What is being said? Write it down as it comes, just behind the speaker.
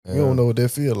You don't know what that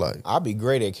feel like. I'd be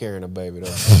great at carrying a baby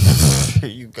though. Here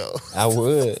you go. I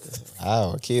would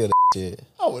kill that shit.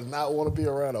 I would not want to be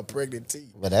around a pregnant teen.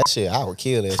 But that shit, I would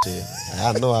kill that shit.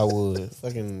 I know I would.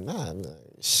 Fucking nah.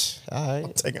 All right.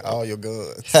 I'm taking all your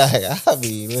guns. I'll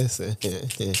be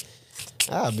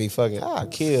I'll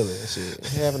kill that shit.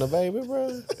 Having a baby,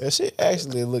 bro. That shit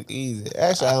actually look easy.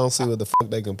 Actually, I don't see what the fuck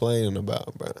they complaining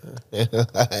about, bro.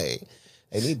 Like,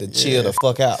 they need to chill the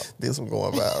fuck out. This one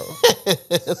going viral.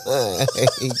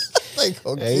 They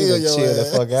gonna need kill to your chill ass.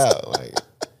 the fuck out. Like,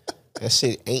 that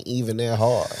shit ain't even that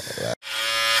hard. Like,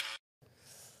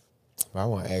 I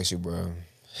want to ask you, bro.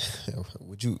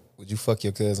 Would you fuck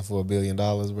your cousin for $1 billion, bro?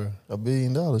 $1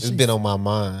 billion. It's been on my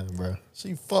mind, bro.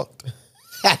 She fucked.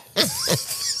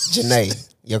 Janae,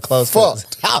 your close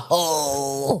Fucked.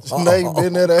 Oh. Janae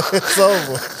been that ass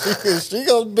over. She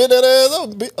gonna bend that ass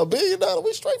over. $1 billion.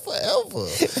 We straight forever.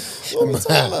 What we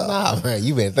talking about? Nah, man,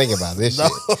 you been thinking about this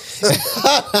shit.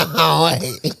 Oh,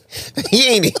 wait. He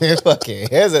ain't even fucking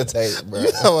hesitate, bro.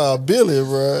 You talking about $1 billion,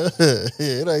 bro?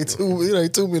 It ain't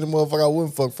too many motherfuckers I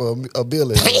wouldn't fuck for $1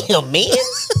 billion. Damn, man.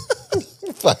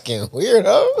 Fucking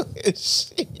weirdo.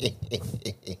 Shit.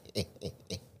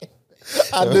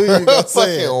 I knew you gonna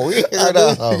say it. Fucking weirdo. I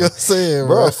knew you gonna say it,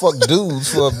 Bro, bro. fuck dudes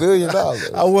for $1 billion.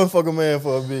 I wouldn't fuck a man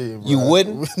for $1 billion, bro. You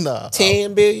wouldn't? Nah.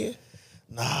 10 billion?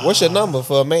 Nah. What's your number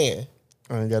for a man?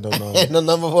 I ain't got no number. Ain't no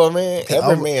number for a man?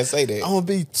 Every man say that. I'm gonna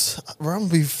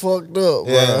be fucked up, bro.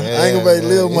 Yeah, I ain't gonna be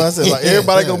live yeah. myself. Like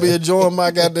everybody gonna be enjoying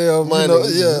my goddamn Money.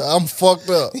 I'm fucked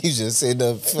up. You just sitting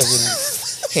up fucking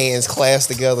hands clasped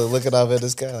together looking off at the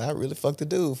sky. I really fucked a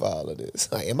dude for all of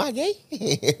this. Like, am I gay?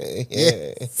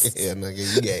 Yeah,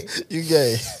 nigga, you gay. You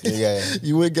gay. You gay.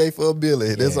 You went gay for $1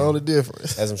 billion. That's the only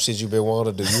difference. That's some shit you been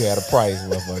wanting to do. You had a price,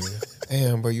 motherfucker.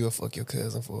 Damn, bro, you'll fuck your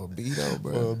cousin for $1 billion,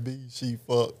 bro. For $1 billion, she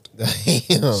fucked.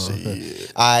 Damn.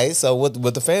 Shit. All right, so what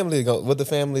the family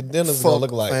dinners Fuck gonna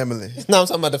look like? family. No, I'm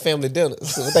talking about the family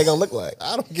dinners. What they gonna look like?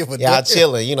 I don't give a Y'all damn.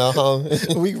 chilling, you know. Huh?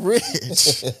 We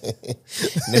rich.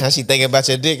 Now she thinking about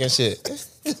your dick and shit.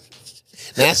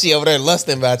 Now she over there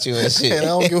lusting about you and shit. And I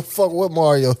don't give a fuck what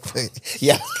Mario think.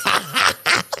 Yeah.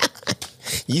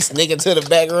 You sneaking to the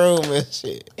back room and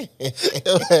shit.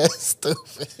 That's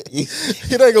stupid.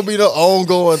 It ain't gonna be no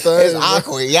ongoing thing. It's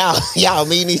awkward. Y'all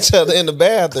meeting each other in the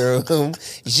bathroom.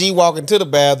 She walking to the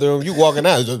bathroom. You walking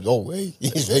out. Oh, hey,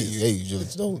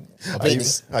 just don't.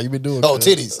 How you been doing? Oh, cuz?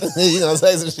 titties. You gonna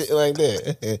say some shit like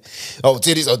that. Oh,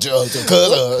 titties. Oh,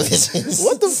 cuz.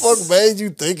 What the fuck made you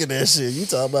think of that shit? You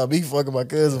talking about me fucking my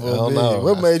cousin for I $1 don't billion. know.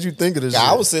 What made you think of this shit?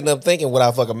 I was sitting up thinking, would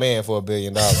I fuck a man for $1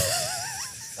 billion?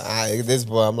 At this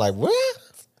point, I'm like, what?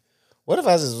 What if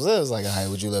I just was like, all right,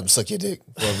 would you let him suck your dick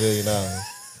for $1 billion?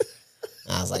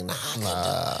 I was like, nah,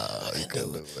 I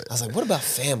couldn't do it. I was like, what about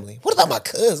family? What about my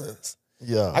cousins?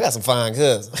 Yeah. I got some fine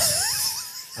cousins.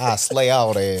 I slay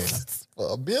all their ass.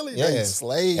 For $1 billion? Yeah. They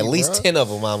slave, At least bruh. 10 of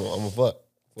them I'm gonna fuck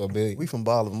for $1 billion. We from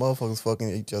Bali. Motherfuckers fucking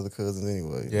each other cousins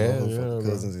anyway. Yeah, Motherfucking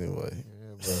bro. cousins anyway.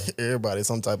 Yeah, bro. Everybody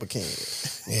some type of king.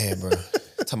 Yeah, bro.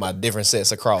 Talking about different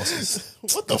sets of crosses.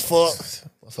 What the fuck?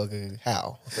 Motherfucker,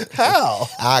 how? How?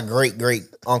 Our great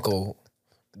uncle,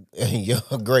 your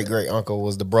great uncle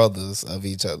was the brothers of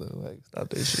each other. Like, stop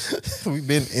that shit. We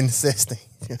been incesting.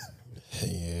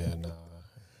 Yeah, nah.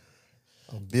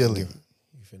 Billy. You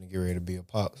finna get ready to be a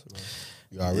pops, bro.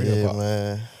 You already a Yeah, pops.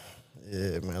 man.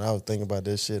 Yeah, man. I was thinking about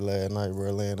this shit last night,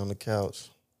 bro, laying on the couch.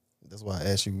 That's why I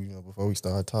asked you, before we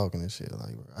started talking and shit.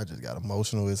 Like, bro, I just got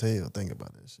emotional as hell thinking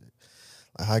about that shit.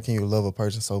 Like, how can you love a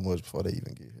person so much before they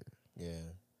even get here? Yeah.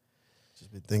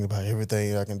 Just been thinking about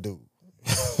everything I can do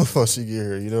before she get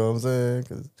here. You know what I'm saying?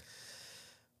 Because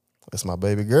that's my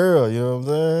baby girl. You know what I'm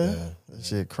saying? Yeah. That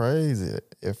shit crazy.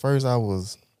 At first, I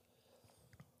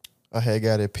had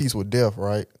got at peace with death,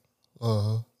 right?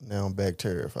 Uh-huh. Now I'm back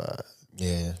terrified.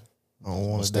 Yeah. I don't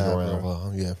want to Stick die, around.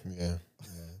 bro. Yeah.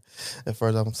 At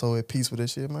first, I'm so at peace with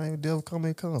this shit, man. Devil come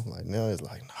and come. Like, now it's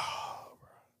like, no, bro.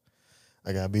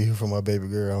 I got to be here for my baby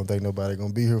girl. I don't think nobody going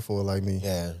to be here for her like me.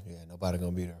 Yeah. Nobody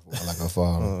gonna be there for her like her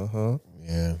father. Uh-huh.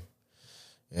 Yeah.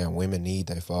 Yeah, women need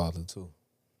their father too.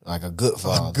 Like a good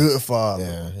father. A good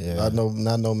father. Yeah.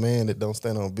 Not no man that don't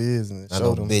stand on business. I Show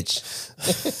know them. bitch.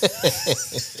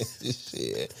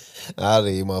 Shit. All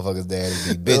these motherfuckers' daddies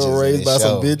be They bitches. were raised by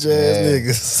some bitch ass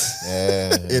niggas.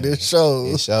 Yeah. And it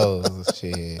shows. It shows.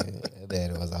 Shit. That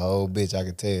daddy was a whole bitch, I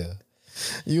could tell.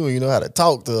 You don't even know how to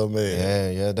talk to a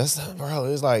man. Yeah. That's bro.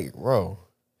 It's like, bro.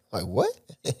 Like what?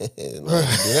 Like, would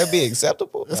that be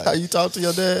acceptable? That's Like, how you talk to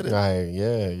your daddy. Right,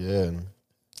 yeah.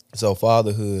 So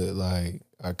fatherhood, like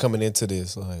coming into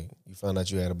this, like you found out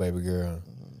you had a baby girl.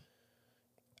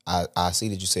 I see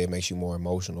that you say it makes you more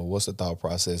emotional. What's the thought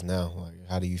process now? Like,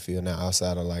 how do you feel now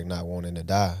outside of like not wanting to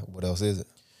die? What else is it?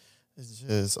 It's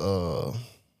just a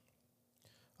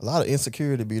lot of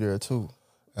insecurity be there too.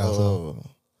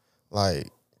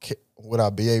 Like, would I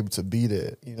be able to be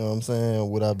that? You know what I'm saying?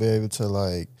 Would I be able to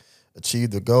like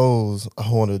achieve the goals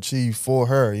I want to achieve for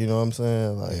her? You know what I'm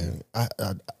saying? Like,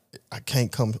 I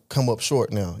can't come up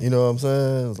short now. You know what I'm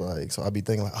saying? It's like, so I be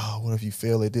thinking like, oh, what if you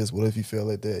fail at this? What if you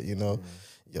fail at that? You know,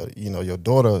 your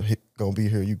daughter gonna be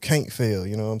here. You can't fail.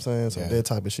 You know what I'm saying? So that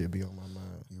type of shit be on my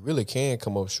mind. You really can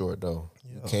come up short though.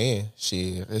 Yeah. You can.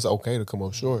 Shit, it's okay to come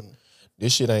up short.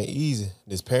 This shit ain't easy.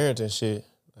 This parenting shit,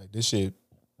 like this shit,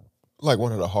 like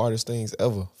one of the hardest things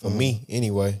ever for me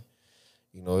anyway.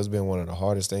 You know, it's been one of the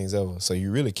hardest things ever. So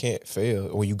you really can't fail.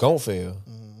 Well, you gon' fail.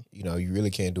 You know, you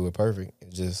really can't do it perfect.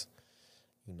 It just,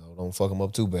 you know, don't fuck them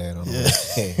up too bad. On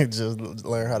Just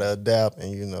learn how to adapt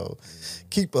and, you know,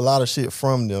 keep a lot of shit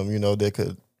from them, you know, that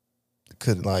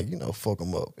could like, you know, fuck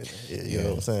them up. You know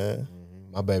what I'm saying?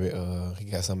 My baby, he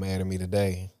got something mad at me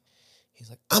today. He's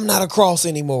like, I'm not a cross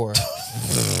anymore.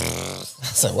 I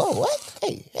said, whoa, what?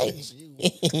 Hey.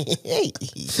 Hey.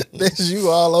 That's you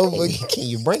all over. Can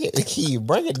you bring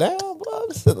it down, bro?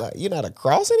 Like, you're not a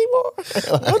cross anymore?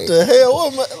 Like, what the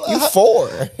hell? You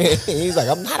 4. He's like,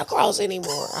 I'm not a cross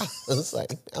anymore. I was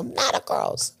like, I'm not a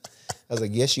cross. I was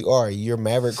like, yes, you are. You're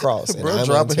Maverick Cross. Bro, and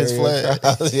dropping his flag.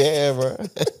 Yeah, bro.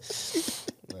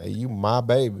 Like, you my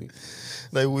baby.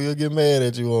 They will get mad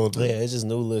at you on that. Yeah, it's just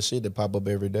new little shit that pop up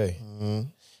every day.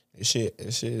 This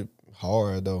shit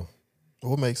hard, though.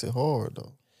 What makes it hard,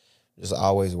 though? Just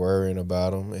always worrying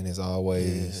about them, and it's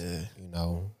always, you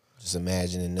know, just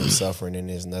imagining them suffering, and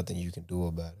there's nothing you can do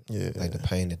about it. Yeah. Like the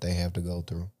pain that they have to go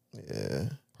through. Yeah.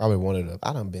 Probably one of the,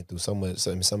 I done been through so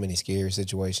many scary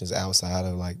situations outside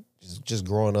of like just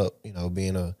growing up, you know,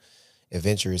 being a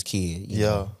adventurous kid. You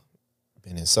know?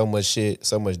 Been in so much shit,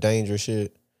 so much dangerous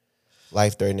shit,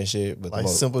 life-threatening shit. But like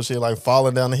simple shit like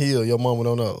falling down the hill, your mama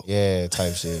don't know. Yeah,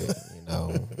 type shit, you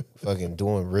know, fucking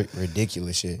doing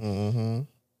ridiculous shit.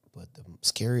 But the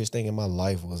scariest thing in my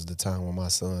life was the time when my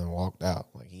son walked out.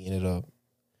 Like, he ended up.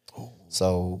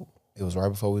 So it was right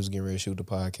before we was getting ready to shoot the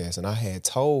podcast, and I had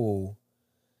told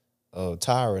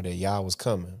Tyra that y'all was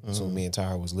coming. So me and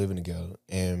Tyra was living together,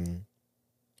 and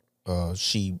I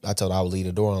told her I would leave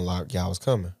the door unlocked. Y'all was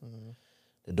coming.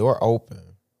 The door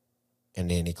opened, and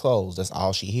then it closed. That's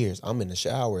all she hears. I'm in the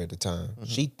shower at the time.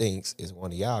 She thinks it's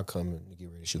one of y'all coming to get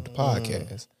ready to shoot the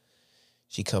podcast.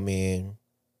 She come in.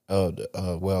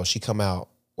 She come out.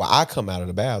 Well, I come out of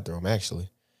the bathroom, actually.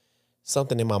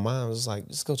 Something in my mind was like,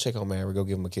 just go check on Maverick, go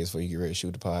give him a kiss before you get ready to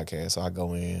shoot the podcast. So I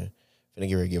go in, finna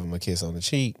get ready to give him a kiss on the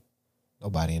cheek.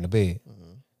 Nobody in the bed.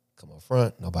 Come up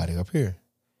front, nobody up here.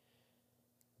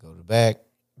 Go to the back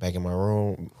in my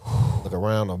room, look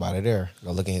around, nobody there.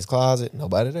 Go look in his closet,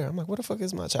 nobody there. I'm like, where the fuck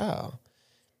is my child?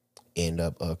 End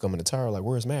up coming to Tyra, like,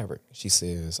 where's Maverick? She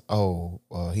says,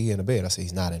 he in the bed. I said,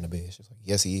 he's not in the bed. She's like,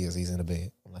 yes, he is. He's in the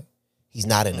bed. I'm like, he's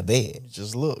not in the bed. You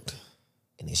just looked.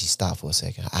 And then she stopped for a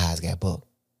second. Her eyes got bugged.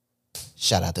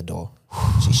 Shot out the door.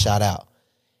 She shot out.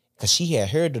 Because she had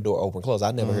heard the door open, close.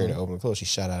 I never heard it open and close. She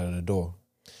shot out of the door.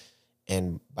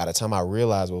 And by the time I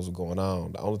realized what was going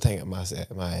on, the only thing in my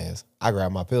ass, I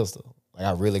grabbed my pistol. Like,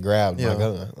 I really grabbed my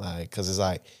gun. Like, because it's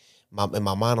like, in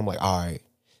my mind, I'm like, all right,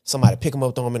 somebody pick him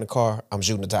up, throw him in the car. I'm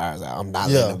shooting the tires out. I'm not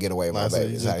letting him get away with my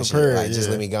baby. Just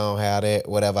let me go and have that,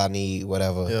 whatever I need,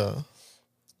 whatever. Yeah.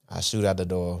 I shoot out the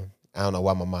door. I don't know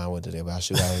why my mind went to there, but I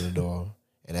shoot out of the door.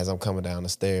 And as I'm coming down the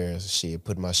stairs,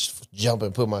 put my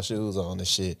shoes on and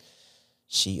shit.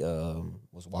 She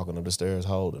was walking up the stairs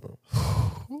holding him.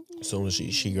 As soon as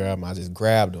she grabbed him, I just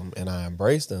grabbed him and I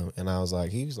embraced him. And I was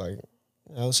like, he was like,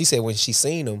 you know, she said when she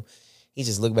seen him, he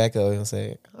just looked back up and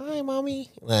said, hi, mommy.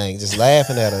 Like, just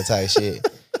laughing at her type shit.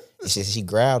 And she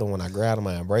grabbed him. When I grabbed him,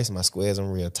 I embraced him. I squared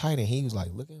him real tight. And he was like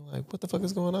looking like, what the fuck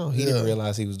is going on? He didn't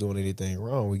realize he was doing anything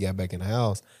wrong. We got back in the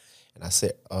house. And I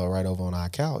sat right over on our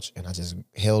couch. And I just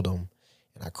held him.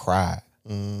 And I cried.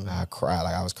 I cried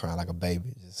like I was crying like a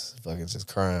baby. Just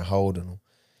crying, holding him.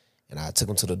 And I took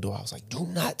him to the door. I was like, do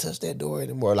not touch that door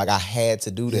anymore. Like, I had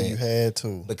to do that. You had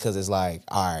to. Because it's like,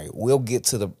 all right, we'll get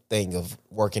to the thing of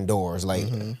working doors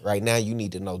later. Right now, you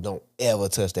need to know, don't ever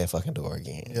touch that fucking door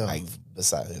again. Yeah. Like,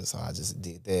 besides it. So I just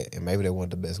did that. And maybe that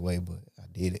wasn't the best way, but I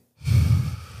did it.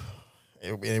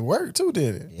 It worked too,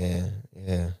 didn't it?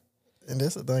 Yeah. And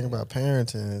that's the thing about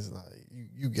parenting is like,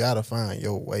 you gotta find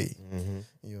your way.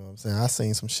 You know what I'm saying? I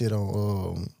seen some shit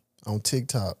on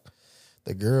TikTok.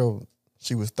 The girl,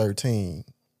 she was 13,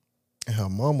 and her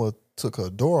mama took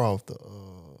her door off the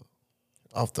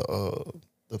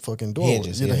fucking door.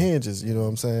 Hinges, the hinges, you know what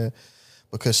I'm saying?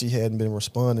 because she hadn't been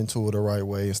responding to it the right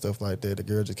way and stuff like that, the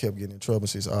girl just kept getting in trouble.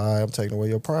 She said, all right, I'm taking away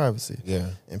your privacy. Yeah.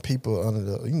 And people under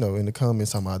the, in the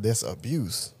comments talking about that's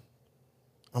abuse.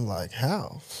 I'm like,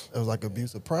 how? It was like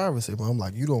abuse of privacy. But I'm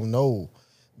like, you don't know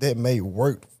that may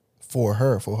work for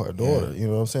her daughter. Yeah. You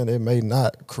know what I'm saying? It may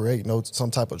not create some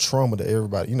type of trauma that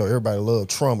everybody, everybody love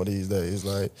trauma these days.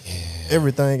 Like,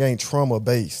 everything ain't trauma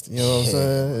based. You know what I'm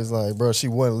saying? It's like, bro, she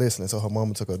wasn't listening, so her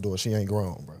mama took her daughter. She ain't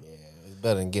grown, bro. Yeah, it's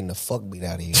better than getting the fuck beat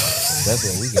out of you. That's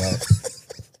what we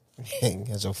got.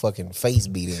 Got your fucking face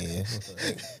beat in.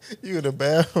 You in the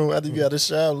bathroom after you got a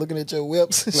shower looking at your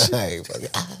whips and shit. Like,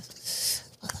 I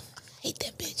hate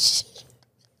that bitch.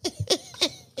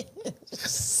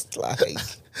 Like,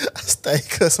 I stay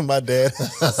cussing my dad.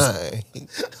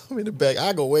 I'm in the back.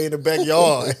 I go way in the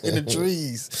backyard, in the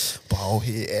trees. Bald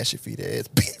head, ashy feet ass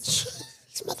bitch.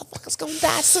 these motherfuckers gonna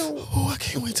die soon. Oh, I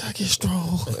can't wait till I get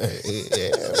strong.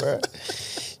 Yeah, bro.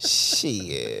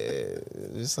 Shit,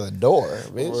 it's a door,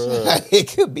 bitch.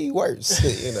 It could be worse,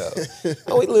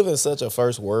 we live in such a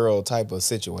first world type of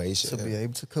situation. To be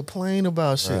able to complain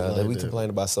about shit like we that.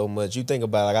 complain about so much. You think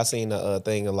about, like, I seen a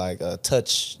thing of like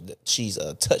touch. She's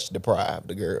touch deprived,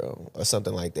 the girl, or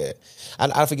something like that.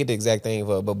 I forget the exact thing,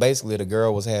 but basically the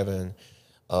girl was having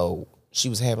she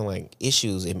was having like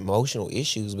issues, emotional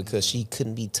issues, because she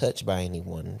couldn't be touched by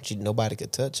anyone. Nobody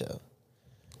could touch her.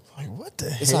 Like, what the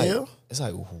hell? It's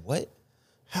like, what?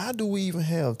 How do we even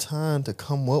have time to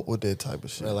come up with that type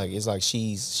of shit? Bro, like, it's like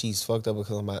she's fucked up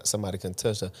because somebody can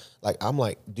touch her. Like, I'm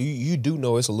like, you do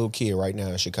know it's a little kid right now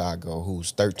in Chicago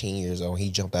who's 13 years old. He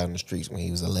jumped out in the streets when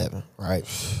he was 11, right?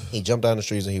 He jumped out in the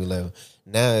streets when he was 11.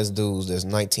 Now there's dudes that's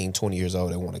 19, 20 years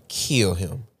old that want to kill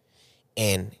him.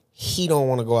 And he don't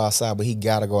want to go outside, but he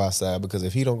got to go outside, because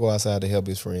if he don't go outside to help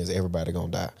his friends, everybody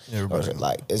going to die. Everybody.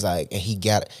 Like, it's like, and he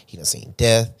done seen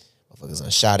death. Motherfuckers done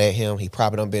shot at him. He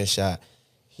probably done been shot.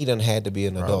 He done had to be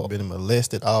an adult. Been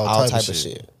molested, all type of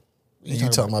shit. You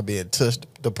talking about being touched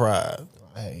deprived.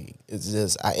 Hey, it's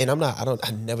just, I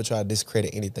never try to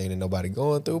discredit anything that nobody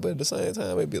going through, but at the same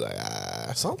time, it'd be like,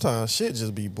 Sometimes shit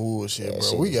just be bullshit, bro.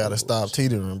 shit We got to just stop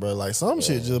teetering, bro. Like, some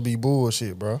shit just be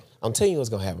bullshit, bro. I'm telling you what's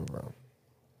going to happen, bro.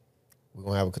 We're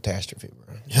going to have a catastrophe,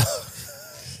 bro. Yeah.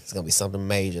 It's going to be something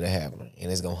major to happen,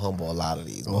 and it's going to humble a lot of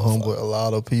these Gonna humble a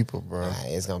lot of people, bro.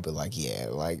 It's going to be like,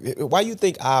 why you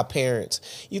think our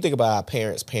parents, you think about our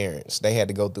parents, they had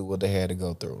to go through what they had to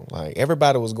go through. Like,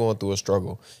 everybody was going through a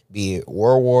struggle, be it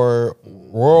world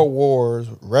wars,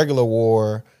 regular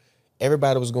war.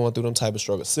 Everybody was going through them type of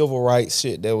struggles. Civil rights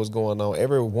shit that was going on.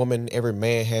 Every woman, every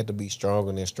man had to be strong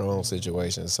in their strong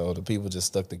situations, so the people just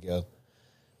stuck together.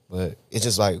 But it's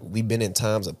just like, we've been in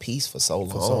times of peace for so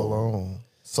long.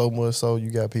 So much so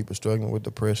you got people struggling with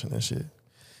depression and shit.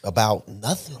 About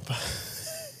nothing.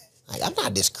 Like, I'm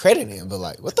not discrediting him, but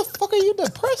like, what the fuck are you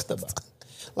depressed about?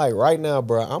 Like, right now,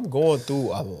 bro, I'm going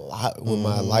through a lot with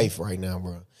my life right now,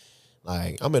 bro.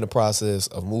 Like, I'm in the process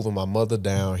of moving my mother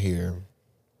down here.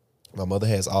 My mother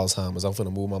has Alzheimer's. I'm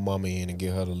finna move my mama in and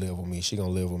get her to live with me. She gonna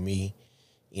live with me,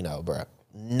 bro.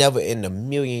 Never in a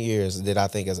million years did I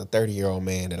think, as a 30-year-old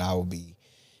man, that I would be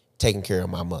taking care of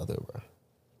my mother, bro.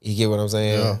 You get what I'm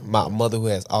saying? Yeah. My mother, who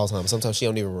has Alzheimer's, sometimes she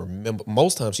don't even remember.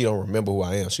 Most times she don't remember who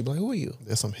I am. She be like, who are you?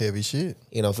 That's some heavy shit.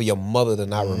 For your mother to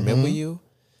not remember you,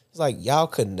 it's like, y'all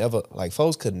could never, like,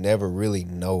 folks could never really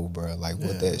know, bro, like,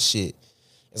 what that shit.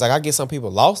 It's like, I get some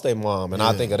people lost their mom, and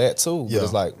I think of that too. But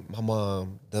it's like, my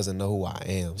mom doesn't know who I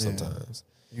am sometimes.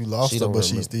 You lost her, but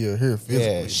she's still here physically.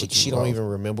 Yeah, she don't even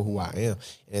remember who I am. And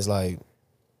it's like,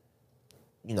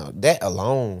 that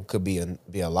alone could be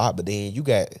a lot. But then you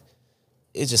got,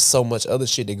 it's just so much other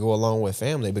shit that go along with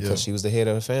family, because she was the head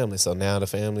of the family. So now the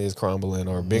family is crumbling,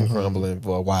 or been crumbling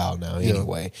for a while now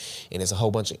anyway. And it's a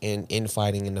whole bunch of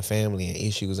infighting in the family and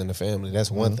issues in the family.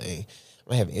 That's one thing.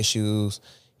 I'm having issues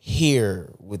here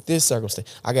with this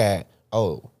circumstance. I got,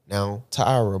 now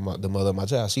Tyra, the mother of my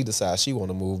child, she decides she want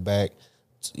to move back,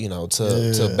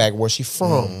 to back where she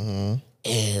from.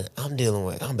 And I'm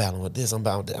battling with this. I'm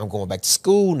going back to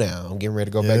school now. I'm getting ready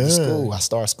to go back to school. I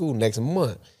start school next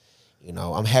month.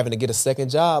 I'm having to get a second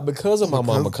job because of my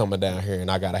mama coming down here, and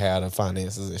I gotta have the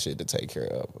finances and shit to take care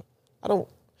of.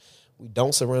 We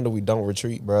don't surrender, we don't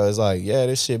retreat, bro. It's like,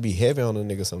 this shit be heavy on the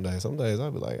nigga some days. Some days I'll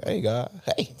be like, hey, God,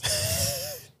 hey.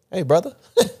 Hey, brother.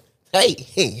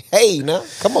 hey, now.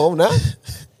 Come on now.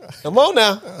 Come on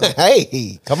now.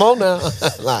 Hey, come on now.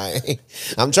 Like,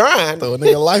 I'm trying. Throw a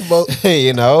nigga lifeboat.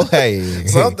 Hey.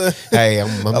 Something. Hey, I'm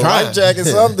a trying. life jacket,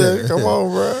 something. Come on,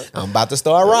 bro. I'm about to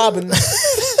start robbing.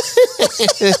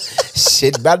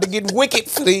 Shit about to get wicked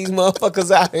for these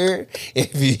motherfuckers out here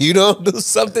if you don't do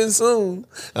something soon.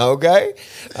 Okay?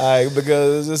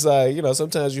 Because it's just like,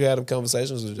 sometimes you have them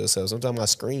conversations with yourself. Sometimes I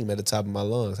scream at the top of my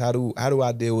lungs. How do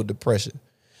I deal with depression?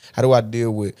 How do I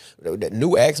deal with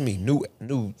New asked me, New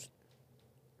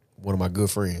one of my good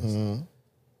friends.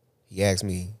 He asked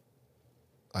me,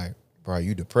 like, bro,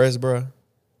 you depressed, bro?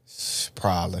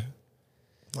 Probably.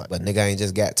 But nigga ain't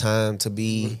just got time to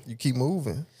be. You keep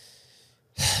moving.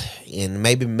 And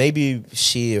maybe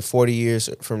shit 40 years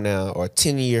from now or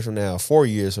 10 years from now, 4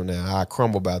 years from now, I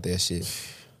crumble about that shit.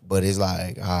 But it's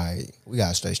like, all right, we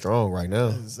gotta stay strong right now.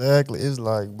 Exactly. It's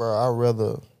like, bro, I'd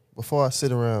rather, before I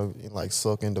sit around and like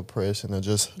suck in depression or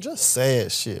just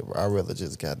sad shit, bro, I'd rather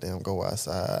just goddamn go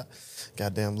outside,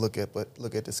 goddamn look at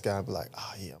the sky and be like,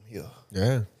 oh yeah, I'm here.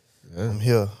 Yeah. I'm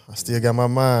here. I still got my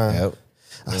mind. Yep.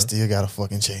 I still got a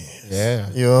fucking chance. Yeah.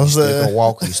 You know what I'm You still saying? can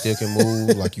walk, you still can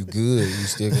move, like you good. You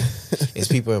still can. It's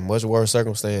people in much worse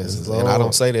circumstances. And I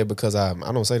don't say that because I'm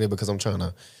trying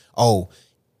to,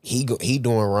 he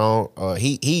doing wrong,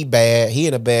 he bad, he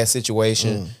in a bad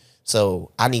situation.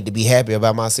 So I need to be happy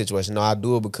about my situation. No, I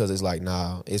do it because it's like,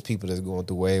 nah, it's people that's going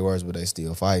through way worse, but they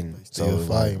still fighting.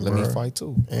 Let me fight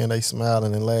too. And they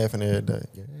smiling and laughing every day.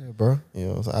 Yeah, bro.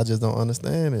 So I just don't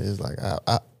understand it. It's like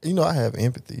I have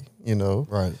empathy,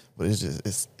 Right. But it's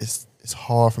just it's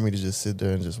hard for me to just sit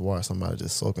there and just watch somebody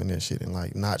just soaking that shit and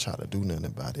like not try to do nothing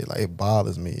about it. Like it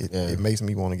bothers me. It makes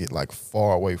me want to get like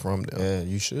far away from them. Yeah,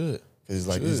 you should. It's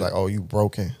like oh, you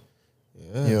broken.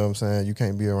 Yeah. You know what I'm saying? You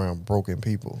can't be around broken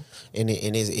people. And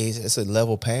it's a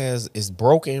level past. It's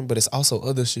broken, but it's also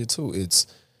other shit too. It's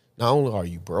not only are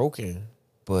you broken,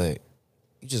 but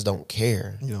you just don't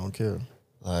care. You don't care.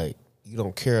 Like, you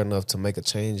don't care enough to make a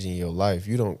change in your life.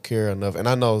 You don't care enough. And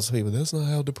I know some people, that's not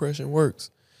how depression works.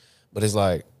 But it's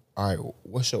like, all right,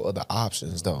 what's your other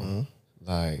options though?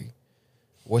 Mm-hmm. Like,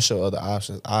 what's your other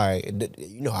options? I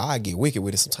get wicked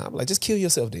with it sometimes. Like, just kill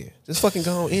yourself then. Just fucking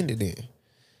go on, end it then.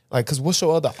 Like, cause what's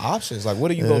your other options? Like,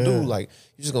 what are you gonna do? Like,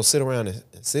 you just gonna sit around and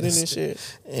sit in this shit?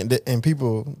 And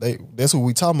people, that's what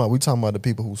we talking about. We talking about the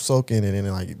people who soak in it and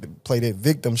like play that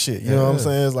victim shit. You know what I'm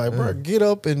saying? It's like, bro, get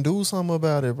up and do something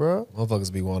about it, bro.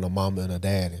 Motherfuckers be wanting a mama and a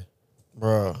daddy,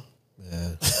 bro.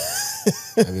 Yeah,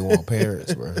 they be wanting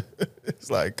parents, bro.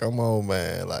 It's like, come on,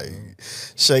 man. Like,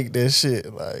 shake that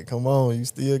shit. Like, come on, you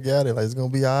still got it. Like, it's gonna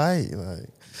be all right. Like,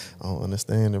 I don't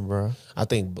understand it, bro. I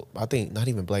think not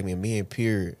even black men,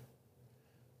 period.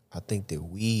 I think that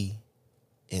we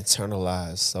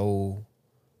internalize so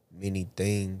many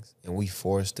things and we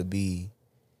forced to be.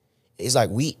 It's like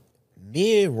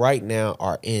men right now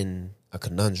are in a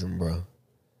conundrum, bro.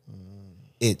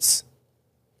 It's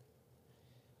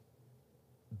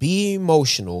be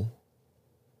emotional,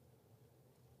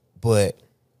 but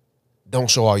don't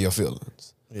show all your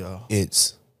feelings. Yeah.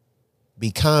 It's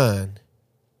be kind,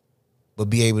 but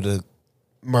be able to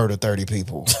murder 30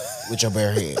 people with your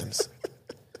bare hands.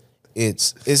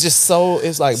 It's just so,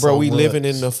 it's like, bro, we living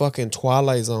in the fucking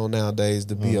twilight zone nowadays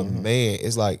to be a man.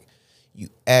 It's like you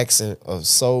asking of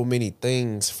so many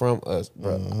things from us,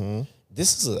 bro.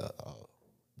 This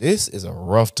is a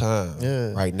rough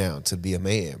time right now to be a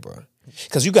man, bro.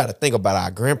 Because you got to think about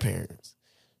our grandparents.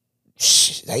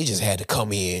 They just had to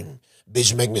come in,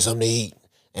 bitch, make me something to eat,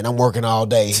 and I'm working all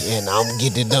day, and I'm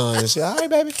getting it done. And shit. All right,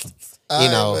 baby.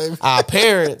 Baby. Our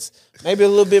parents, maybe a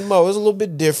little bit more. It was a little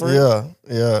bit different.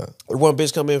 Yeah. One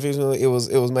bitch come in, it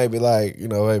was maybe like,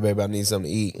 hey, baby, I need something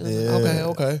to eat.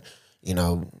 Okay.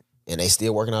 And they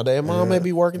still working all day. And mom may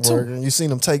be working too. You seen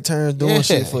them take turns doing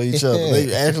shit for each other.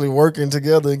 They actually working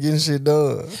together and getting shit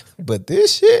done. But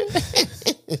this shit,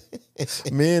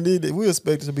 man, we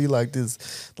expect it to be like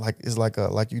this, like it's like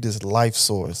you this life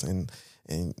source, and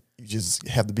you just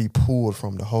have to be pulled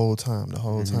from the whole time,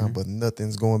 but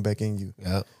nothing's going back in you.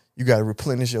 Yeah, you got to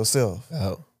replenish yourself.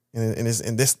 Yeah. And that's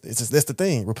the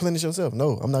thing. Replenish yourself.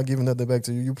 No, I'm not giving nothing back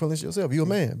to you. You replenish yourself. You a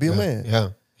man. Be a man.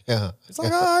 Yeah. It's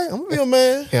like, all right, I'm gonna be a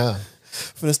man. Yeah.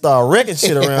 Finna start wrecking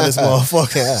shit around this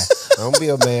motherfucker. Yeah. I'm gonna be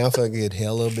a man. I'm finna get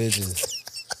hella bitches.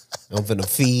 I'm finna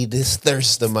feed this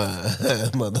thirst of mine,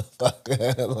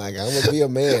 motherfucker. Like, I'm gonna be a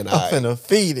man. I'm finna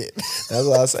feed it. That's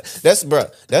what I say.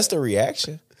 That's the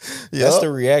reaction. Yep. That's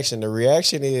the reaction. The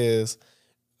reaction is,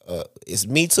 it's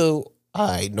me too. All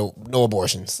right, no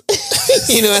abortions.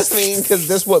 You know what I mean? Because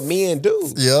that's what men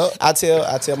do. Yeah. I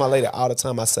tell my lady all the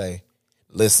time. I say,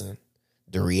 listen,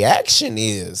 the reaction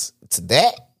is to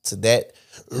that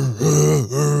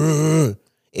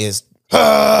is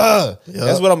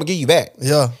That's what I'm gonna give you back.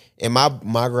 Yeah. And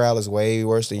my growl is way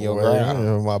worse than your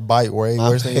growl. My bite way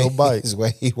worse than your bite. It's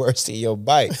way worse than your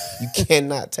bite. You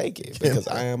cannot take it because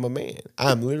I am a man.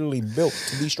 I'm literally built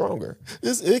to be stronger.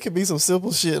 It could be some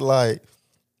simple shit like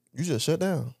you just shut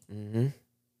down. Mm-hmm.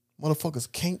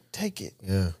 Motherfuckers can't take it.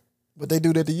 Yeah. But they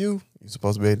do that to you. You're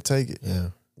supposed to be able to take it. Yeah.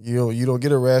 You don't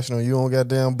get irrational. You don't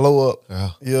goddamn blow up. Yeah.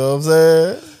 You know what I'm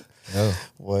saying? Yeah.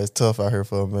 Boy, it's tough out here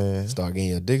for a man. Start getting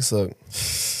your dick sucked.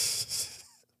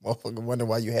 Motherfucker wonder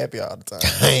why you happy all the time.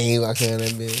 I ain't walking that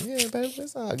bitch. Yeah, baby,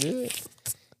 it's all good.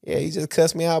 Yeah, you just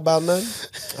cussed me out about nothing.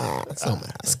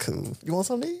 That's cool. You want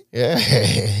something to eat? Yeah,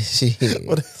 shit.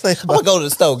 What they say I'm gonna go to the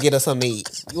store, get us something to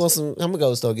eat. You want some? I'm gonna go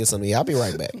to the store, get something to eat. I'll be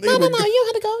right back. No, you don't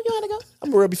have to go. You don't have to go.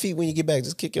 I'm gonna rub your feet when you get back.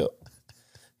 Just kick your.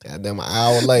 Goddamn, an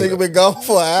hour later. Nigga been gone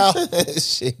for an hour.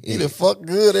 Shit. He done fuck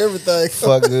good, everything.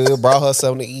 Fuck good. Brought her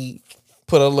something to eat.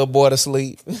 Put her little boy to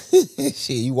sleep.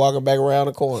 Shit, you walking back around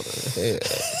the corner. Yeah.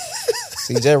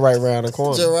 See, just right around the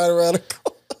corner. Just right around the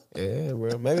corner. Yeah,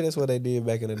 bro. Maybe that's what they did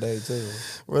back in the day too.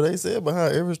 Well, they said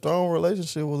behind every strong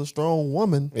relationship was a strong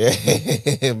woman.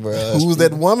 Yeah, bro. Who's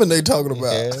that woman they talking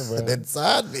about? Yeah, bro. That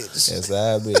side bitch. That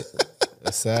side bit.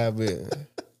 That side bit.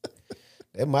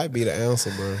 That might be the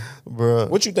answer, bro. Bro.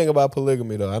 What you think about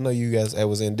polygamy though? I know you guys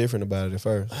was indifferent about it at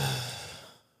first.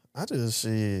 I just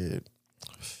shit.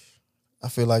 I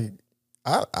feel like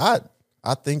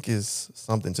I think it's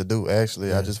something to do.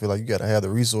 Actually, I just feel like you got to have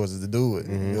the resources to do it.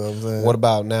 You know what I'm saying? What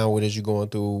about now? What you going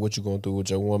through with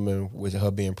your woman, with her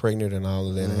being pregnant and all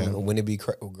of that? Wouldn't it be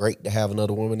great to have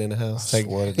another woman in the house? I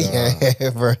swear to God.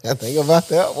 Yeah, bro. Think about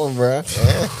that one, bro.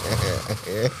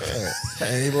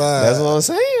 I ain't lying. That's what I'm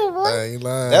saying, bro. I ain't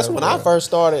lying. That's when I first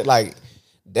started. Like,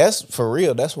 that's for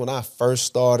real. That's when I first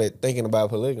started thinking about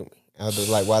polygamy. I was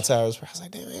like, while Tyra was like,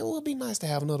 damn, it would be nice to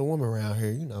have another woman around here,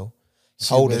 you know.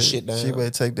 Holding shit down. She better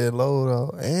take that load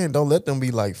off. And don't let them be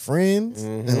like friends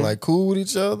and like cool with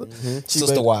each other.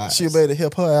 Sister wives. She better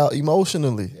help her out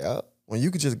emotionally. Yeah. When you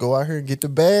could just go out here and get the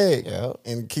bag. Yeah.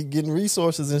 And keep getting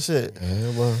resources and shit.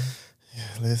 Yeah, bro.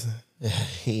 Yeah, listen.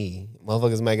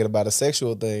 Motherfuckers make it about a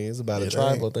sexual thing. It's about a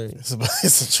tribal thing. It's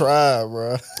a tribe,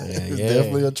 bro. It's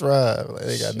definitely a tribe. Like,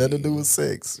 it got nothing to do with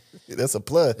sex. That's a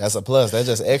plus. That's a plus. That's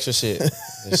just extra shit.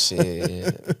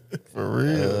 Shit. For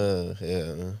real.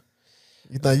 Yeah.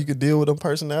 You think you could deal with them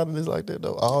personalities like that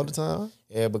though all the time?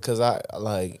 Yeah, because I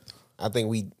think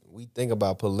we think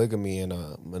about polygamy in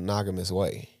a monogamous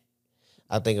way.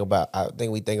 I think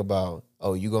we think about,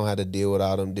 oh, you gonna have to deal with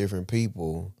all them different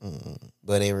people.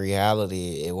 But in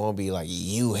reality, it won't be like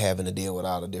you having to deal with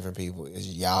all the different people. It's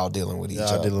y'all dealing with each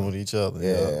other. Y'all dealing with each other.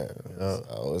 Yeah.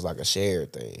 So it's like a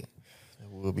shared thing. It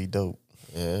would be dope.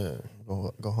 Yeah.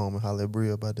 Go home and holler at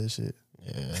Bria about that shit.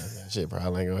 Yeah, that shit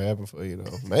probably ain't gonna happen for you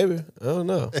though. Maybe. I don't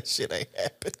know. That shit ain't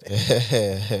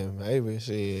happening. Maybe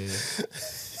shit.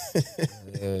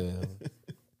 Yeah.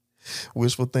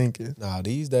 Wishful thinking. Nah,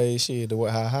 these days shit, the way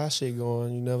how shit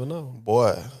going, you never know.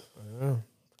 Boy. Yeah.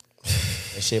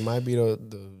 That shit might be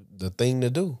the thing to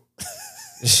do.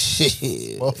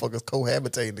 Shit. Motherfuckers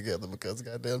cohabitating together because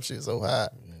goddamn shit so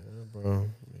hot. Yeah, bro.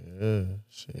 Yeah,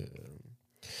 shit.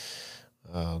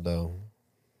 Though.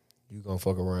 You gonna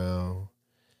fuck around.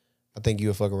 I think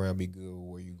you'll fuck around, be good with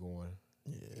where you going.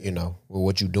 Yeah. You know, with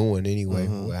what you doing anyway,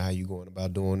 with how you going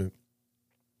about doing it.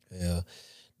 Yeah.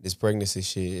 This pregnancy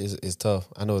shit is tough.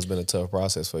 I know it's been a tough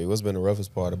process for you. What's been the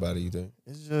roughest part about it, you think?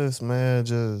 It's just, man,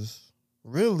 just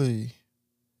really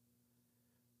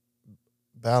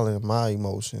battling my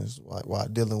emotions while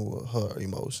dealing with her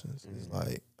emotions. It's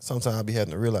like, sometimes I be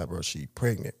having to realize, bro, she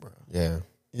pregnant, bro. Yeah.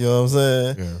 You know what I'm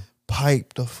saying? Yeah.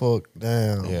 Pipe the fuck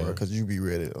down, Yeah. bro, because you be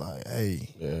ready to like,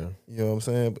 hey. Yeah. You know what I'm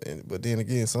saying? But then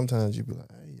again, sometimes you be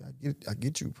like, hey, I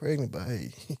get you pregnant, but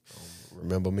hey.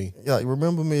 Remember me. Yeah, like,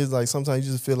 remember me is like sometimes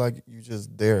you just feel like you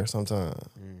just there sometimes.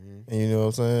 And you know what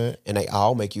I'm saying? And they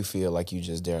all make you feel like you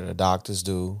just there. The doctors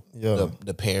do. Yeah.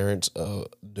 The parents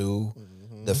do.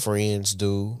 The friends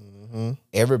do.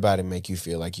 Everybody make you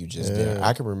feel like you just there.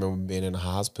 I can remember being in the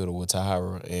hospital with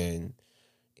Tyra, and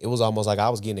it was almost like I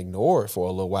was getting ignored for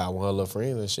a little while when her little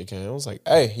friends and shit came. I was like,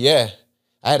 hey, yeah.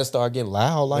 I had to start getting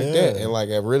loud like that and like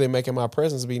really making my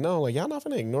presence be known. Like, y'all not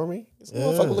finna ignore me. This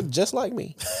motherfucker look just like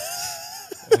me.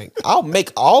 Like, I'll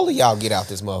make all of y'all get out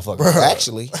this motherfucker,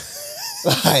 actually.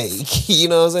 Like, you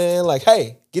know what I'm saying? Like,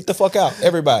 hey, get the fuck out,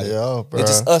 everybody. Yeah, bro. It's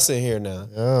just us in here now.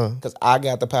 Yeah. Because I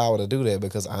got the power to do that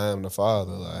because I am the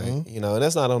father. Like, you know, and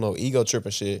that's not on no ego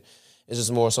tripping shit. It's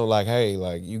just more so like, hey,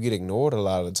 like, you get ignored a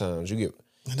lot of the times. You get...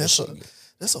 And that's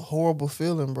That's a horrible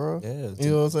feeling, bro. Yeah,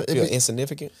 you know what I'm saying? Feel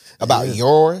insignificant about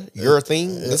your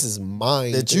thing. This is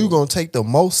mine. That you gonna take the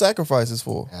most sacrifices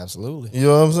for. Absolutely. You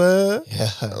know what I'm saying?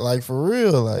 Yeah. Like for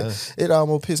real. Like it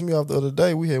almost pissed me off the other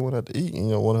day. We had went out to eat.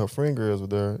 And, one of her friend girls was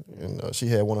there, and she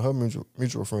had one of her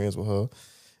mutual friends with her.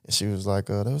 And she was like,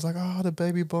 they was like, oh, the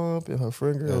baby bump. And her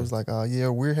friend girl was like, oh yeah,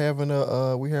 we're having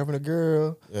a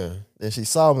girl. Yeah. And she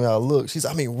saw me. I looked. She's,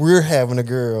 we're having a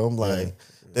girl. I'm like,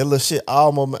 that little shit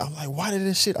almost. I'm like, why did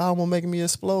this shit almost make me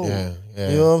explode? Yeah.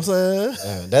 You know what I'm saying?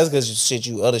 Yeah. That's because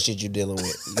other shit you dealing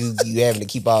with. You having to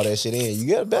keep all that shit in.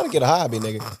 You better get a hobby,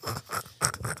 nigga.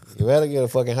 You better get a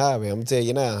fucking hobby. I'm gonna tell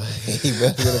you now. You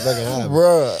better get a fucking hobby,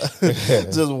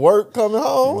 bruh. Just work coming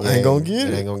home. Ain't gonna get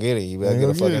it. Ain't gonna get it. You better get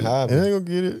a fucking hobby. It ain't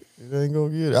gonna get it. It ain't gonna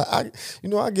get it.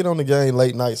 I get on the game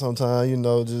late night sometimes.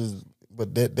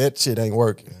 But that shit ain't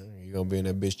working. You gonna be in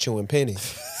that bitch chewing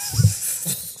pennies.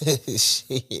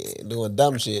 Shit, doing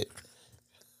dumb shit.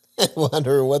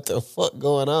 Wondering what the fuck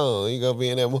going on. You gonna be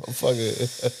in that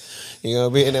motherfucker. You gonna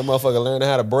be in that motherfucker learning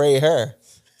how to braid hair.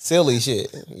 Silly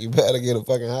shit. You better get a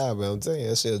fucking hobby. I'm telling you,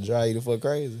 that shit'll drive you the fuck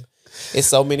crazy. It's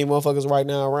so many motherfuckers right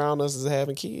now around us is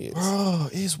having kids. Bro,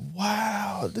 it's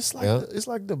wild. It's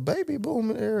like the baby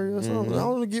booming area or something. I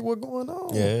don't get what's going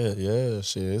on. Yeah,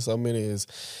 shit. It's so many. It's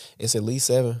at least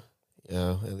 7.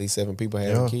 At least 7 people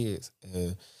having kids.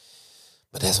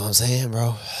 But that's what I'm saying,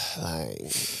 bro. Like,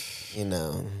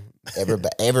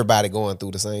 everybody going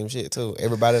through the same shit too.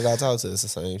 Everybody that I talk to is the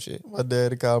same shit. My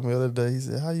daddy called me the other day. He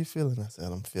said, "How you feeling?" I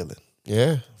said, "I'm feeling."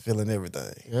 Yeah, I'm feeling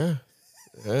everything. Yeah.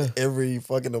 Every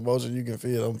fucking emotion you can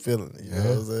feel, I'm feeling it. You know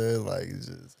what I'm saying? Like, it's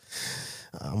just,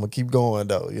 I'm gonna keep going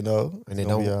though. And it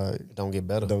don't get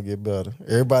better. It don't get better.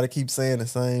 Everybody keeps saying the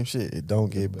same shit. It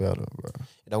don't get better, bro.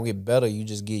 It don't get better. You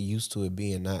just get used to it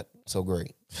being not so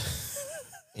great.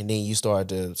 And then you start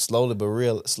to slowly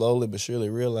but surely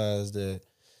realize that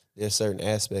there's certain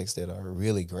aspects that are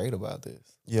really great about this.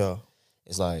 Yeah.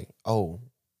 It's like, oh,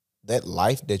 that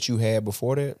life that you had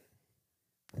before that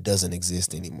doesn't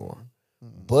exist anymore.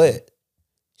 Mm-hmm. But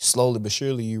slowly but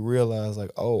surely you realize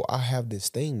like, oh, I have this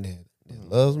thing that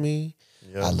loves me.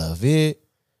 Yeah. I love it.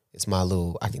 It's my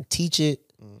little, I can teach it,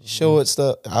 show it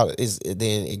stuff.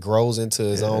 Then it grows into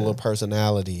its own little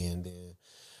personality. And then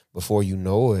before you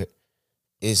know it,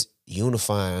 it's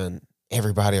unifying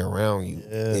everybody around you.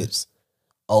 Yeah. It's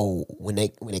when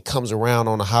it comes around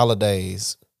on the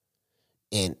holidays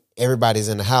and everybody's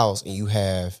in the house and you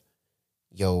have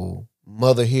your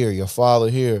mother here, your father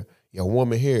here, your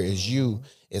woman here, it's you,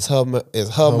 it's her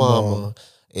mama,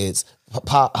 it's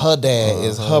her dad,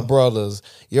 it's her brothers,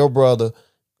 your brother,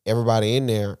 everybody in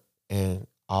there, and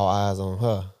all eyes on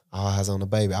her. All eyes on the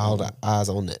baby, all the eyes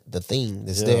on the thing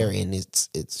that's there, and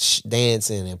it's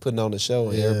dancing and putting on the show,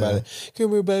 and everybody, come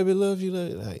here, baby, love you,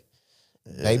 like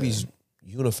babies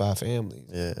unify families.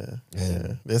 Yeah.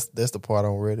 That's the part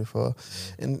I'm ready for.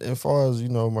 And as far as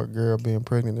my girl being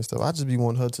pregnant and stuff, I just be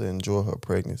wanting her to enjoy her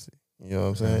pregnancy. You know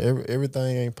what I'm saying?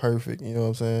 Everything ain't perfect. You know what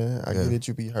I'm saying? I get it,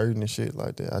 you be hurting and shit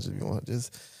like that. I just be wanting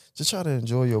just try to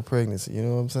enjoy your pregnancy. You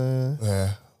know what I'm saying?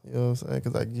 Yeah. You know what I'm saying?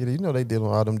 Because I get it. They deal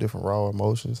with all them different raw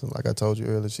emotions. And like I told you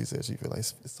earlier, she said she feel like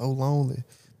it's so lonely.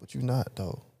 But you not,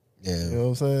 though. Yeah. You know what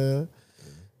I'm saying?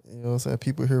 You know what I'm saying?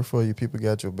 People here for you. People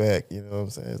got your back. You know what I'm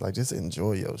saying? It's like, just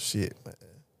enjoy your shit, man.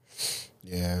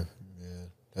 Yeah.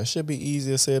 That should be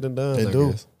easier said than done, It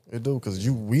do, because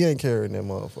we ain't carrying that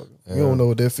motherfucker. We don't know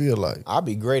what that feel like. I'd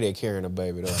be great at carrying a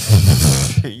baby, though.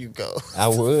 Here you go. I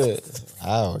would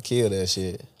kill that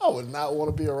shit. I would not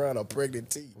want to be around a pregnant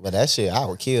teen. But that shit, I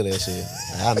would kill that shit.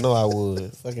 I know I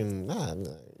would. Fucking, all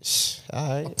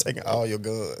right. I'm taking all your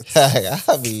guns.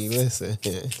 I'll be kill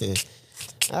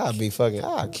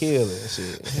that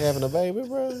shit. Having a baby,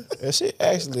 bro, that shit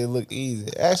actually look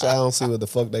easy. Actually, I don't see what the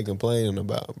fuck they complaining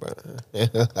about, bro.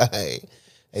 Like,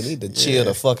 they need to chill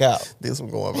the fuck out. This one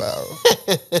going viral.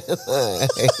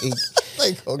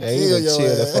 They gonna kill your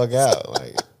chill the fuck out.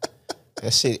 Like,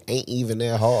 that shit ain't even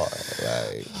that hard.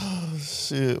 Like, oh,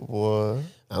 shit, boy.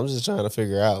 I'm just trying to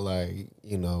figure out, like,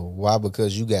 why,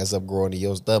 because you got something growing in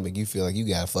your stomach, you feel like you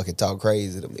gotta fucking talk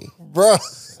crazy to me, bro.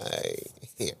 Like,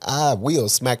 I will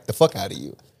smack the fuck out of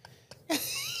you.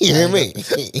 You hear me? I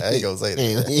ain't gonna say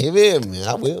that. You hear me?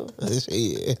 I will.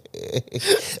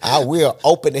 I will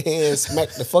open the hand,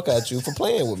 smack the fuck out you for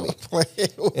playing with me.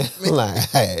 Like,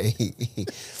 hey.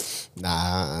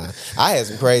 Nah. I had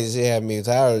some crazy shit happen to me.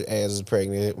 Tyra ass was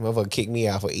pregnant. Motherfucker kicked me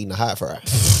out for eating a hot fry.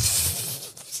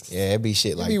 Yeah, it be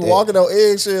shit like that. You be walking on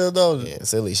eggshells, don't you? Yeah,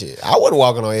 silly shit. I wasn't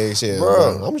walking on eggshells,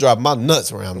 bro. I'm dropping my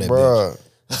nuts around that bitch.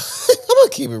 I'm gonna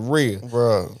keep it real.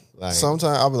 Bro. Like,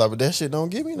 sometimes I'll be like, but that shit don't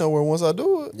get me nowhere once I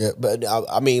do it. Yeah, but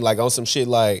I mean, like on some shit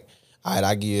like, All right,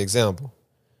 I give you an example.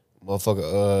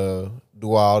 Motherfucker,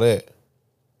 do all that.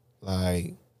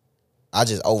 Like, I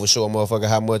just overshow a motherfucker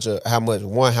how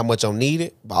much I'm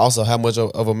needed, but also how much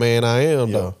of a man I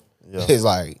am, though. Yeah. It's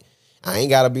like, I ain't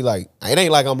gotta be like, it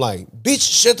ain't like I'm like, bitch,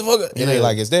 shut the fuck up. It ain't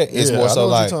like it's that. It's more I so know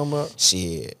what like, you're talking about.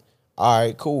 shit, all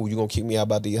right, cool. You gonna kick me out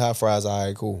about these hot fries? All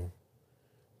right, cool.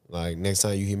 Like, next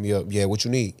time you hit me up, yeah, what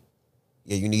you need?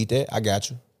 Yeah, you need that? I got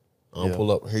you. I'm gonna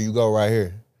pull up. Here you go right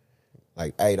here.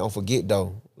 Like, hey, don't forget,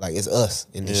 though. Like, it's us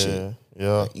in this shit.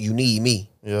 Yeah. Like, you need me.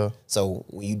 Yeah. So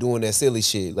when you doing that silly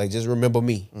shit, like, just remember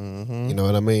me. Mm-hmm. You know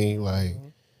what I mean? Like,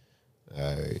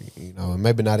 you know,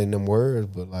 maybe not in them words,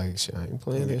 but like, shit, I ain't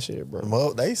playing that shit,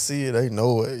 bro. They see it, they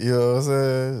know it. You know what I'm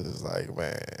saying? It's like,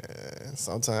 man,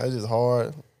 sometimes it's just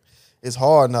hard. It's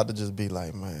hard not to just be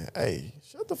like, man, hey,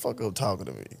 shut the fuck up talking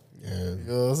to me. Yeah. You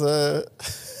know what I'm saying?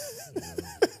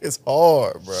 It's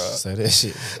hard, bro. Say that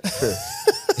shit.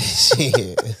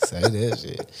 Shit. Say that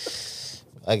shit.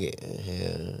 Fuck it.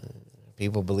 Yeah.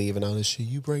 People believing all this shit.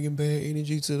 You bringing bad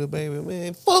energy to the baby.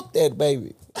 Man, fuck that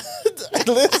baby.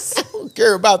 Listen, I don't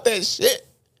care about that shit.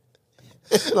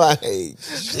 Like,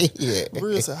 shit.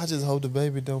 Real, I just hope the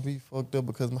baby don't be fucked up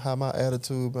because how my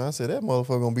attitude, man. I said, that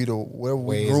motherfucker gonna be the where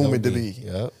we groom it to be.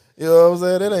 Yep. You know what I'm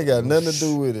saying? That ain't got nothing to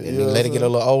do with it. And then let it get a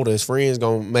little older. His friends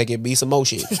gonna make it be some more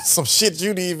shit. Some shit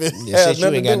you didn't even Shit you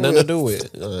ain't got nothing to do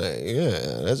with.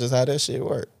 Yeah, that's just how that shit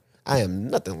work. I am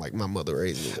nothing like my mother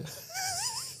raised me.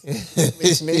 Yeah.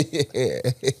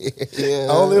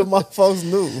 Only if my folks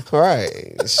knew.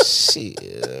 Right.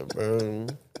 Shit, bro.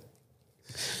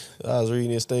 I was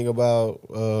reading this thing about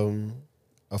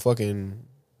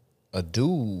a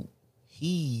dude.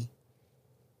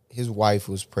 His wife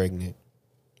was pregnant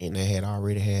and they had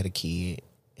already had a kid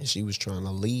and she was trying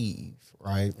to leave,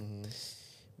 right? Mm-hmm.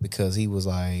 Because he was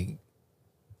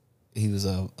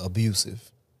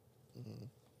abusive. Mm-hmm.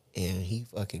 And he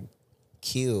fucking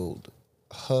killed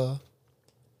her,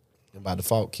 and by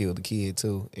default killed the kid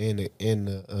too, and the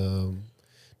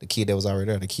kid that was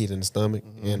already there, the kid in the stomach,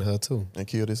 and her too, and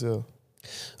killed himself.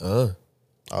 Oh,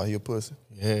 he a pussy.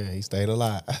 Yeah, he stayed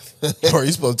alive. Or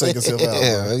he supposed to take himself out.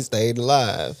 Yeah, bro. He stayed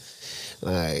alive.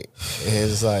 Like, and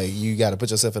it's like you got to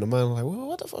put yourself in the mind. Like, well,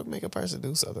 what the fuck make a person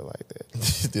do something like that?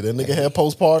 Did that nigga have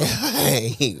postpartum?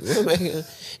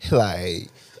 Like,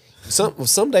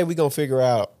 someday we gonna figure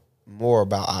out more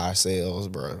about ourselves,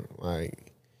 bro.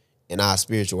 Like, and our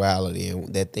spirituality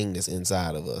and that thing that's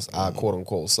inside of us, our quote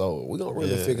unquote soul. We're gonna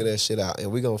really figure that shit out,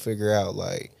 and we're gonna figure out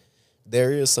like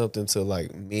there is something to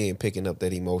like men picking up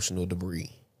that emotional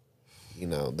debris. You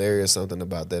know, there is something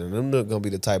about that, and them not gonna be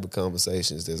the type of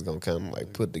conversations that's gonna kind of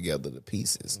like put together the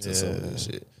pieces to some of this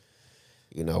shit.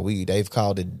 You know, they've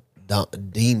called it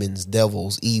demons,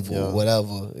 devils, evil,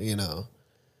 whatever. You know.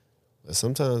 But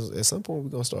sometimes, at some point, we're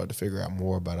going to start to figure out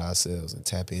more about ourselves and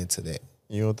tap into that.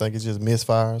 You don't think it's just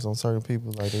misfires on certain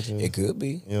people? Like it could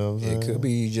be. You know what I'm saying? It could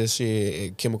be just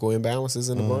shit, chemical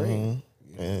imbalances in the brain.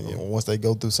 And once they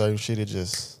go through certain shit,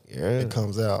 it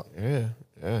comes out. Yeah.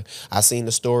 I seen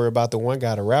the story about the one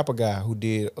guy, the rapper guy, who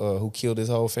killed his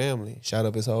whole family, shot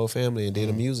up his whole family, and did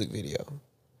a music video.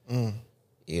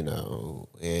 You know,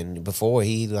 and before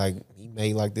he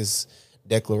made like this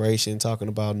declaration talking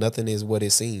about nothing is what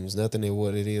it seems, nothing is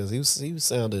what it is. He was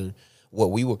sounding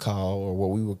what we would call or what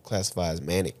we would classify as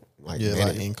manic, like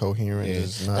incoherent. Yeah.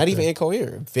 Not even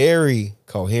incoherent, very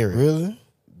coherent. Really,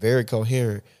 very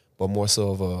coherent, but more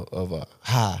so of a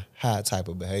high type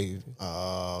of behavior.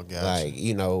 Oh, gotcha. Like,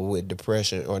 you know, with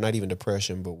depression, or not even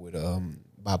depression, but with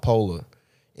bipolar,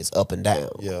 it's up and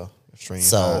down. Yeah. Extreme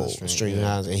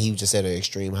highs, and he was just at an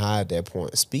extreme high at that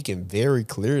point, speaking very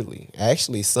clearly.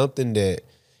 Actually, something that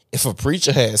if a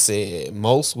preacher had said,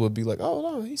 most would be like, "Oh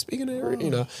no, he's speaking it."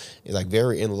 You know, it's like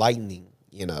very enlightening.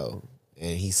 You know,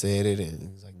 and he said it,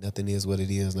 and he's like, "Nothing is what it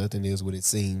is. Nothing is what it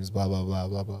seems." Blah blah blah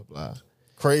blah blah blah.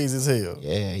 Crazy as hell.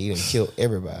 Yeah, he done killed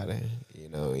everybody. You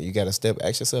know, you got to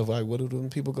ask yourself, like, what do them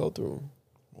people go through?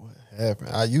 Happened.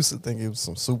 I used to think it was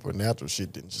some supernatural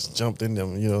shit that just jumped in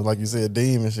them, you know, like you said,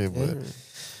 demon shit. But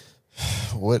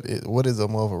what is a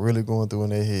motherfucker really going through in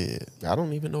their head? I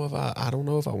don't even know if I don't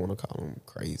know if I want to call them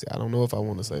crazy. I don't know if I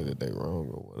want to say that they're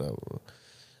wrong or whatever.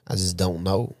 I just don't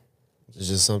know. It's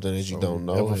just something that you don't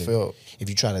know. Never felt. If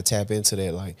you try to tap into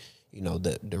that, like, you know,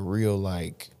 the real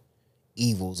like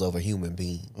evils of a human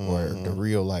being, or the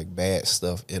real like bad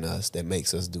stuff in us that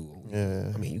makes us do it.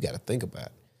 Yeah. I mean, you got to think about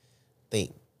it.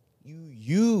 Think.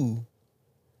 You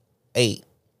ate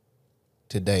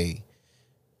today.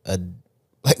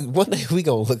 Like one day we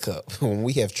gonna look up when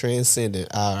we have transcended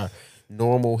our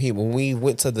normal human. When we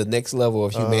went to the next level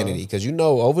of humanity, because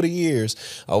over the years,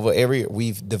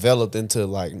 we've developed into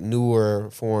like newer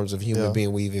forms of human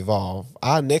being. We've evolved.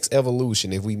 Our next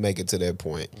evolution, if we make it to that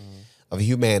point of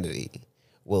humanity,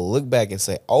 will look back and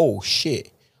say, "Oh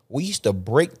shit, we used to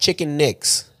break chicken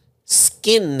necks,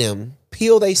 skin them,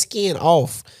 peel their skin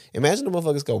off. Imagine the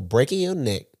motherfuckers go breaking your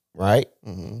neck, right?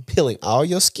 Peeling all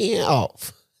your skin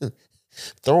off."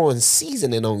 Throwing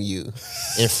seasoning on you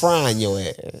and frying your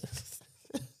ass.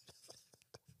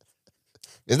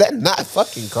 Is that not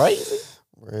fucking crazy?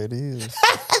 Where it is.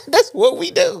 That's what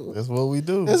we do. That's what we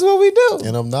do. That's what we do.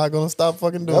 And I'm not gonna stop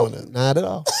fucking doing it. Not at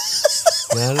all.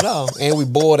 Not at all. And we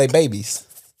boil their babies.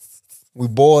 We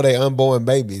boil their unborn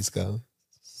babies, cuz.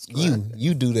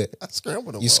 You do that. I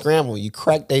scramble them. You scramble. You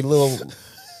crack their little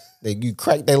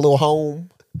home.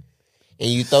 And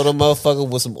you throw the motherfucker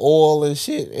with some oil and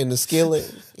shit in the skillet,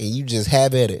 and you just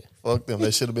have at it. Fuck them.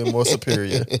 They should have been more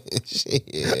superior.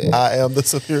 Shit. I am the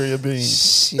superior being.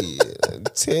 Shit, I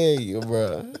tell you,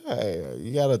 bro. Hey,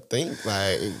 you gotta think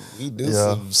like we do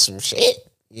some shit.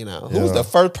 Who was the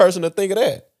first person to think of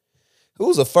that? Who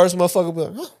was the first motherfucker to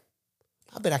be like,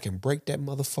 I bet I can break that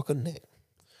motherfucker neck.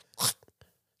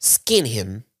 Skin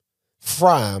him,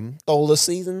 fry him, throw a little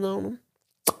seasoning on him.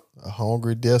 A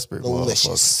hungry, desperate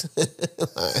delicious.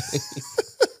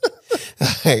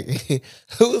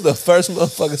 Who was the first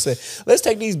motherfucker to say, let's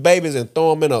take these babies and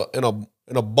throw them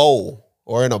in a bowl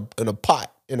or in a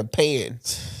pot, in a pan,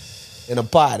 in a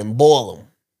pot and boil them.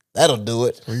 That'll do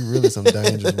it. We really some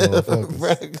dangerous motherfuckers.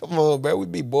 Bro, come on, bro. We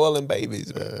be boiling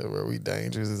babies, bro. Yeah, bro, we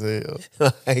dangerous as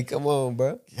hell. Hey, come on,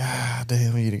 bro. God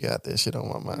damn, you got that shit on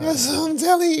my mind. That's what I'm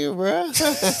telling you, bro.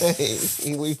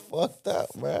 We fucked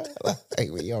up, bro. Like,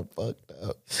 we are fucked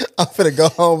up. I'm finna go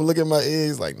home and look at my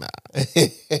eggs like, nah.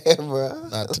 Bro.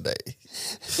 Not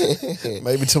today.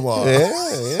 Maybe tomorrow. Yeah.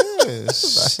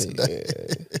 Not today.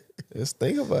 Just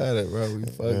think about it, bro. We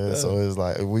fucked up. So it's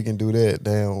like, if we can do that,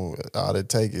 damn, all it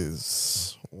take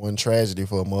is one tragedy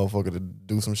for a motherfucker to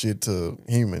do some shit to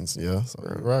humans. Yeah, so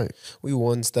right. We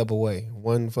one step away.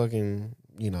 One fucking,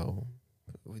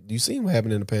 you seen what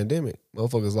happened in the pandemic.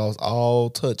 Motherfuckers lost all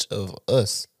touch of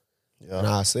us and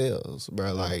ourselves,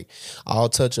 bro. Like, all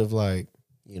touch of, like,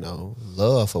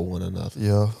 love for one another.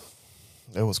 Yeah,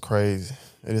 that was crazy.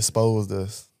 It exposed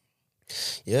us.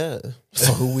 Yeah,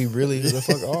 for who we really the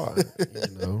fuck are.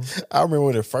 I remember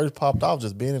when it first popped off,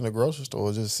 just being in the grocery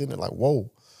store, just sitting there like,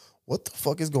 whoa, what the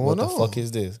fuck is going on? What the fuck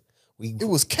is this? It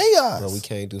was chaos. Bro, we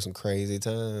came through some crazy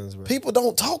times, bro. People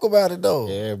don't talk about it, though.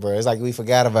 Yeah, bro. It's like we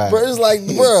forgot about it. Bro, it's like,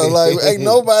 bro, like, ain't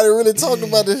nobody really talking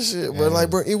about this shit, bro. Like,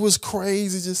 bro, it was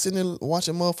crazy just sitting there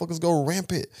watching motherfuckers go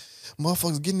rampant.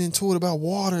 Motherfuckers getting into it about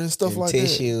water and stuff like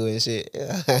tissue that. And shit.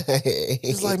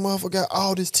 It's like, motherfucker got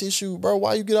all this tissue, bro.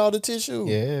 Why you get all the tissue?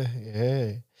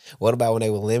 Yeah. What about when they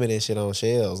were limiting shit on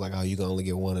shelves? Like, oh, you can only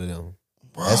get one of them.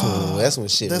 Bro, that's when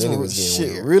shit really was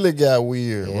getting weird. Really got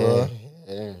weird, bro.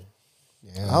 Yeah.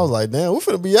 I was like, damn, we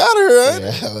finna be out of here, ain't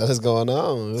it? Yeah, what's going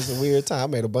on? It was a weird time. I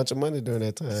made a bunch of money during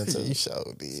that time, too. You sure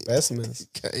did. Specimens.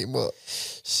 Came up.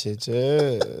 Shit,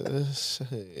 yeah. So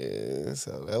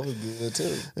that was good,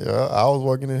 too. Yeah, I was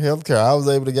working in healthcare. I was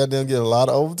able to goddamn get a lot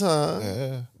of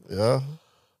overtime. Yeah.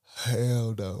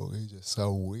 Hell no. It's just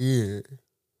so weird.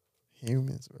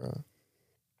 Humans, bro.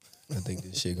 I think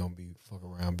this shit gonna be fuck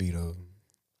around beat up.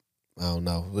 I don't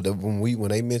know. But when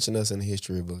they mention us in the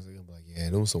history books, they're gonna be like, yeah,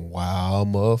 them some wild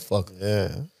motherfuckers.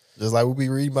 Yeah. Just like we be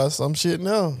reading about some shit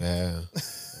now. Yeah.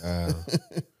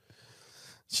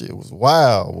 Shit was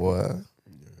wild, boy.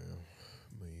 Yeah.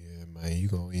 But yeah, man, you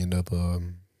gonna end up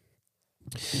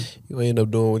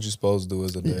doing what you're supposed to do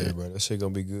as a dad, bro. That shit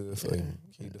gonna be good for you.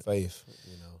 Keep the faith,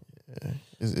 Yeah.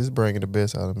 It's bringing the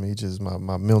best out of me, just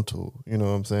my mental, you know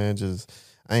what I'm saying? Just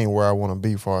I ain't where I want to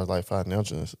be as far as like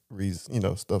financial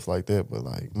reasons, stuff like that. But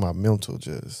like my mental,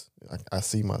 just I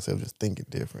see myself just thinking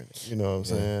different. You know what I'm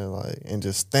saying? Like, and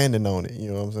just standing on it.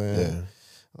 You know what I'm saying? Yeah.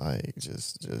 Like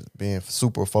just being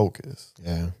super focused.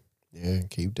 Yeah.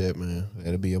 Keep that, man.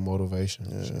 That'll be your motivation.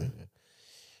 Yeah.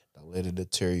 Don't let it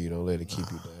deter you. Don't let it keep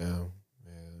you down.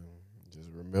 Just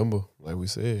remember, like we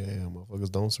said,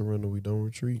 motherfuckers don't surrender. We don't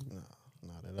retreat. No,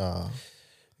 not at all.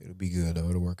 It'll be good, though.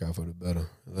 It'll work out for the better.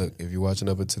 Look, if you're watching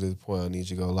up until this point, I need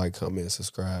you to go like, comment,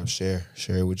 subscribe, share.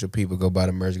 Share it with your people. Go buy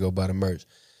the merch.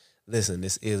 Listen,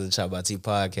 this is a Chop by T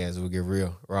podcast. We'll get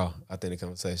real, raw, authentic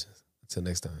conversations. Until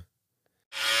next time.